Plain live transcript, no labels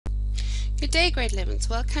Good day, grade 11s.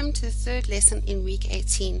 Welcome to the third lesson in week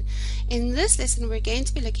 18. In this lesson, we're going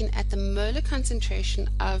to be looking at the molar concentration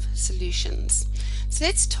of solutions. So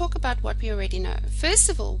let's talk about what we already know. First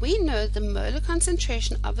of all, we know the molar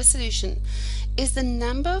concentration of a solution is the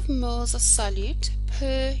number of moles of solute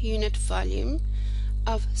per unit volume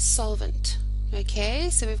of solvent. Okay,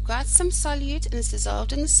 so we've got some solute and it's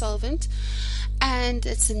dissolved in the solvent, and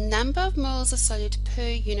it's the number of moles of solute per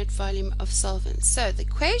unit volume of solvent. So the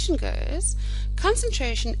equation goes,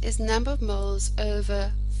 concentration is number of moles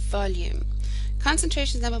over volume.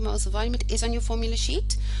 Concentration is number of moles of volume. It is on your formula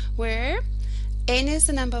sheet, where N is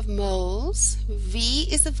the number of moles, V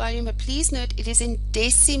is the volume, but please note it is in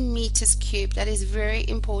decimeters cubed. That is very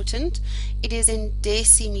important. It is in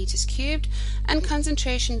decimeters cubed, and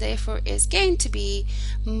concentration therefore is going to be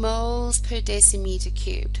moles per decimeter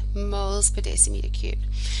cubed. Moles per decimeter cubed.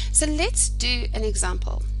 So let's do an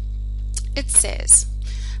example. It says,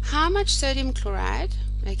 how much sodium chloride?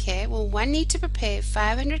 Okay, well, one need to prepare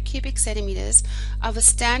 500 cubic centimeters of a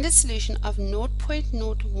standard solution of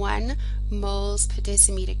 0.01 moles per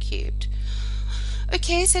decimeter cubed.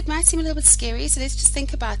 Okay, so it might seem a little bit scary, so let's just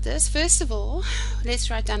think about this. First of all,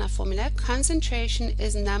 let's write down our formula. Concentration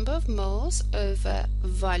is number of moles over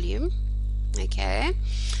volume. Okay,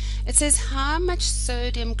 it says how much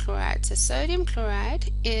sodium chloride. So sodium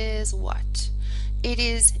chloride is what? It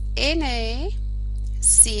is NaCl.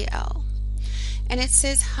 And it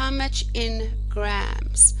says how much in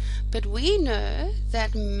grams. But we know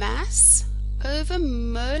that mass over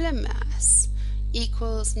molar mass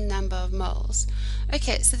equals number of moles.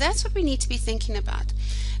 Okay, so that's what we need to be thinking about.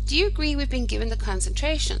 Do you agree we've been given the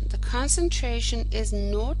concentration? The concentration is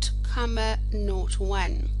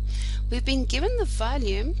 0.01. We've been given the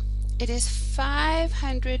volume. It is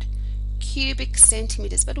 500 cubic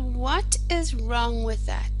centimeters. But what is wrong with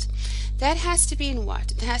that? That has to be in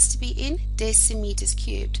what? It has to be in decimeters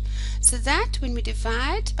cubed. So that when we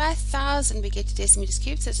divide by 1,000, we get to decimeters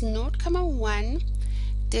cubed. So it's 0.1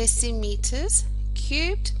 decimeters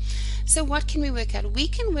cubed. So what can we work out? We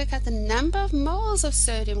can work out the number of moles of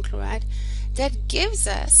sodium chloride that gives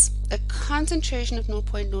us a concentration of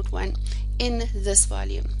 0.01 in this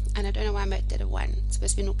volume. And I don't know why I made that a 1. It's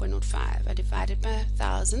supposed to be 0.05. I divided by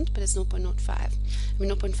 1,000, but it's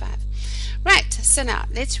 0.5. Right, so now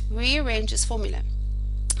let's rearrange this formula.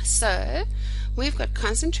 So we've got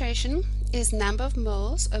concentration is number of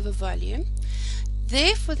moles over volume.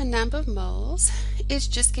 Therefore, the number of moles is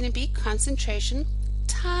just going to be concentration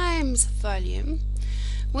times volume,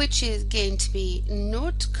 which is going to be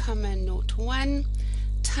 0.01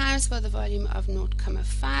 times by the volume of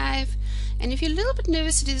 0.5. And if you're a little bit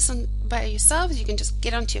nervous to do this by yourselves, you can just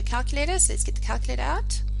get onto your calculator. So let's get the calculator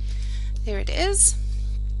out. There it is.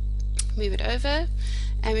 Move it over,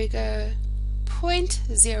 and we go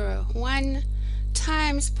 0.01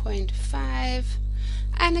 times 0.5,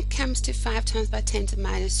 and it comes to 5 times by 10 to the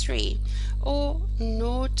minus 3, or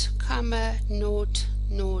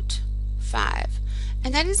 0.005.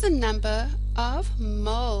 And that is the number of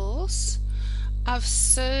moles of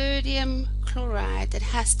sodium chloride that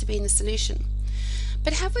has to be in the solution.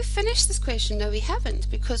 But have we finished this question? No, we haven't.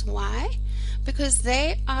 Because why? Because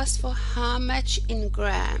they asked for how much in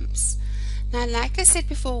grams. Now, like I said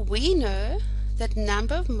before, we know that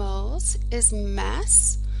number of moles is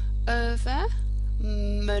mass over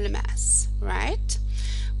molar mass, right?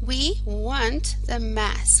 We want the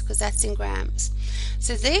mass because that's in grams.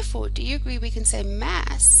 So therefore, do you agree we can say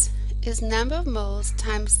mass is number of moles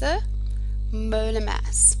times the molar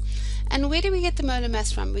mass? And where do we get the molar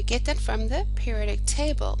mass from? We get that from the periodic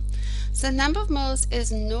table. So the number of moles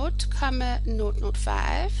is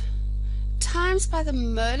 0.005 times by the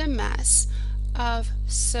molar mass of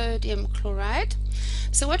sodium chloride.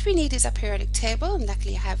 So what we need is our periodic table, and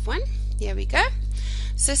luckily I have one. Here we go.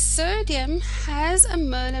 So sodium has a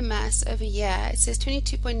molar mass over here. It says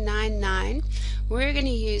 22.99. We're going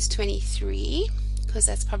to use 23 because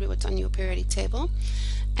that's probably what's on your periodic table.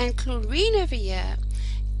 And chlorine over here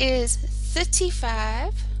is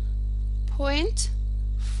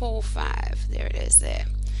 35.45. There it is there.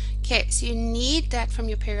 Okay, so you need that from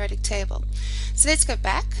your periodic table. So let's go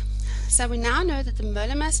back. So we now know that the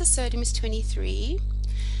molar mass of sodium is 23,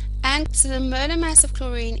 and so the molar mass of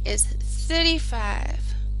chlorine is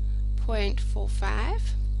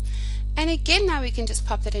 35.45. And again, now we can just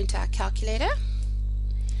pop that into our calculator,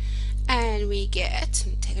 and we get,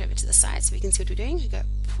 take it over to the side so we can see what we're doing. We go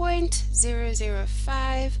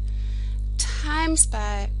 0.005 times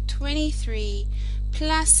by 23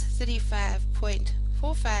 plus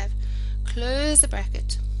 35.45, close the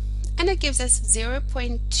bracket, and it gives us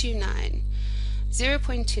 0.29.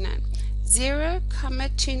 0.29.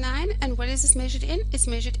 0.29, and what is this measured in? It's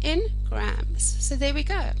measured in grams. So there we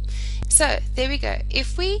go.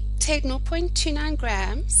 If we take 0.29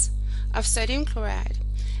 grams of sodium chloride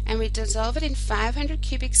and we dissolve it in 500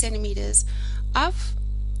 cubic centimeters of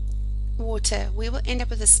water, we will end up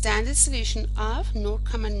with a standard solution of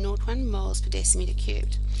 0.01 moles per decimeter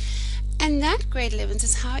cubed. And that, grade 11s,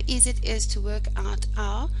 is how easy it is to work out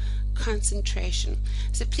our concentration.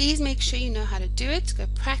 So please make sure you know how to do it. Go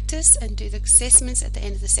practice and do the assessments at the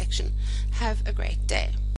end of the section. Have a great day.